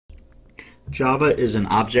Java is an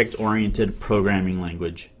object-oriented programming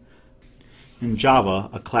language. In Java,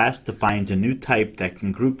 a class defines a new type that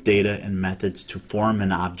can group data and methods to form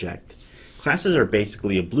an object. Classes are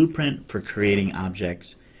basically a blueprint for creating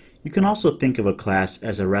objects. You can also think of a class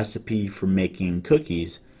as a recipe for making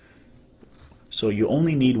cookies. So you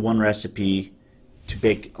only need one recipe to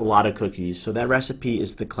bake a lot of cookies. So that recipe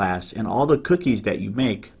is the class, and all the cookies that you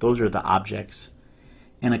make, those are the objects.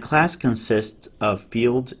 And a class consists of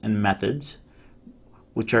fields and methods,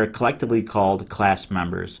 which are collectively called class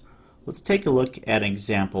members. Let's take a look at an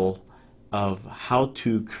example of how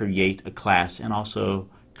to create a class and also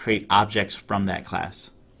create objects from that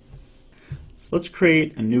class. Let's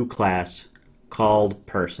create a new class called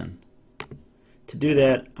person. To do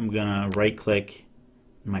that, I'm going to right-click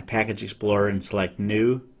in my Package Explorer and select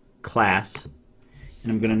New Class.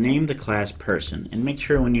 And I'm going to name the class person, and make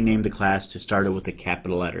sure when you name the class to start it with a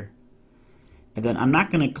capital letter. And then I'm not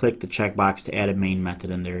going to click the checkbox to add a main method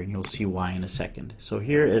in there, and you'll see why in a second. So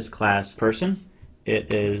here is class person.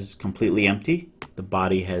 It is completely empty. The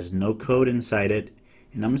body has no code inside it,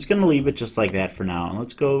 and I'm just going to leave it just like that for now. And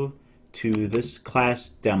let's go to this class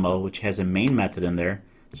demo, which has a main method in there.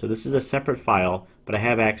 So this is a separate file, but I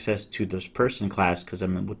have access to this person class because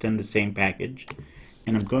I'm within the same package.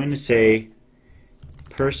 And I'm going to say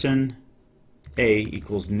person A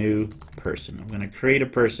equals new person. I'm going to create a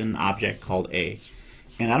person object called A,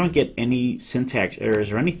 and I don't get any syntax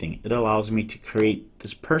errors or anything. It allows me to create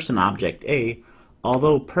this person object A,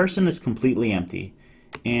 although person is completely empty.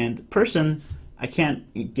 And person, I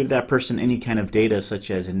can't give that person any kind of data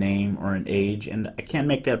such as a name or an age, and I can't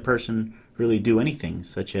make that person really do anything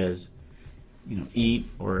such as, eat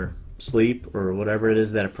or sleep or whatever it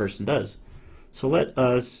is that a person does. So let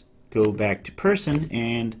us go back to person,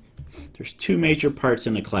 and there's two major parts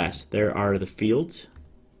in the class. There are the fields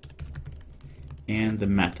and the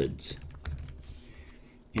methods.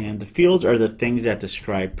 And the fields are the things that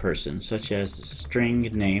describe person, such as the string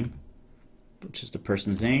name, which is the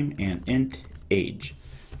person's name, and int age.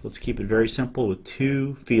 Let's keep it very simple with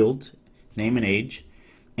two fields, name and age.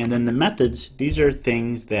 And then the methods, these are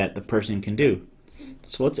things that the person can do.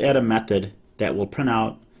 So let's add a method that will print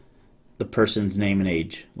out the person's name and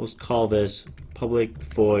age. Let's call this public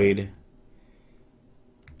void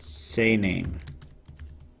say name.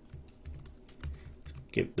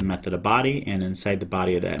 Give the method a body, and inside the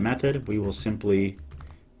body of that method we will simply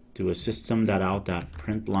do a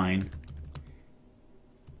system.out.println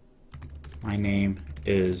my name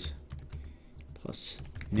is plus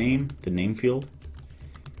name, the name field,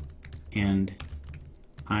 and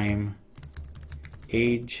I'm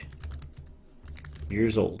age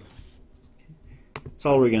years old. That's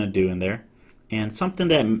all we're going to do in there. And something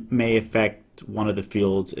that may affect one of the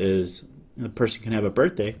fields is the person can have a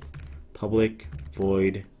birthday. Public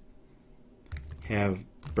void have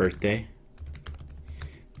birthday.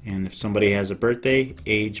 And if somebody has a birthday,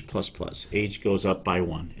 age plus plus. Age goes up by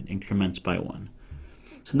 1. It increments by 1.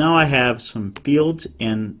 So now I have some fields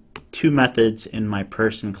and two methods in my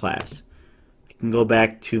person class. I can go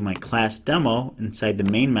back to my class demo inside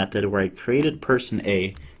the main method where I created person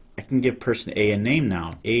A. I can give person A a name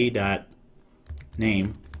now.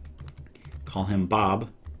 A.name, call him Bob.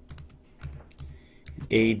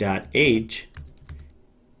 A.age,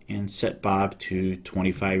 and set Bob to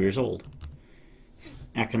 25 years old.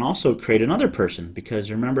 I can also create another person,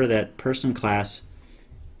 because remember that person class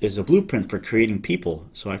is a blueprint for creating people.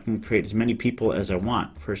 So I can create as many people as I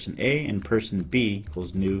want. Person A and person B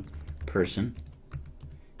equals new person.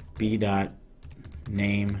 B dot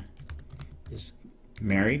name is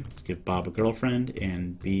Mary. Let's give Bob a girlfriend,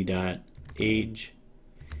 and B dot age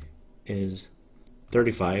is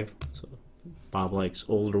 35. So Bob likes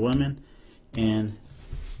older women. And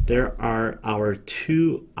there are our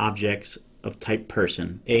two objects of type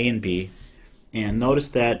person, A and B. And notice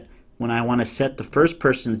that when I want to set the first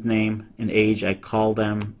person's name and age, I call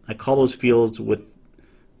those fields with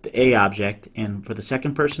the A object, and for the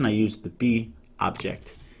second person I use the B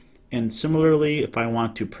object. And similarly, if I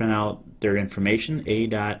want to print out their information,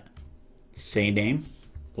 A.sayName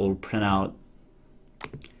will print out,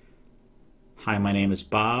 hi, my name is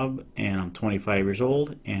Bob and I'm 25 years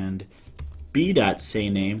old, and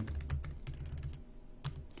B.sayName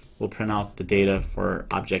will print out the data for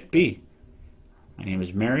object B. My name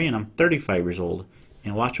is Mary and I'm 35 years old.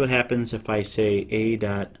 And watch what happens if I say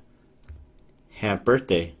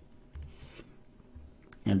A.have-birthday.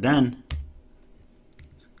 And then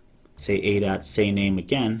say A.sayName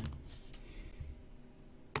again.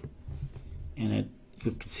 And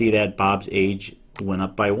you can see that Bob's age went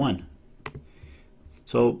up by 1.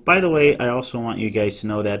 So by the way, I also want you guys to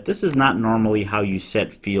know that this is not normally how you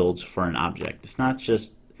set fields for an object. It's not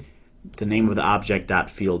just the name of the object dot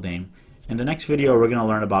field name. In the next video, we're going to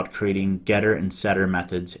learn about creating getter and setter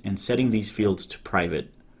methods and setting these fields to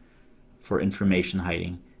private for information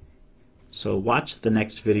hiding. So watch the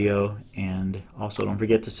next video, and also don't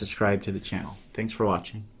forget to subscribe to the channel. Thanks for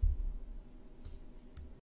watching.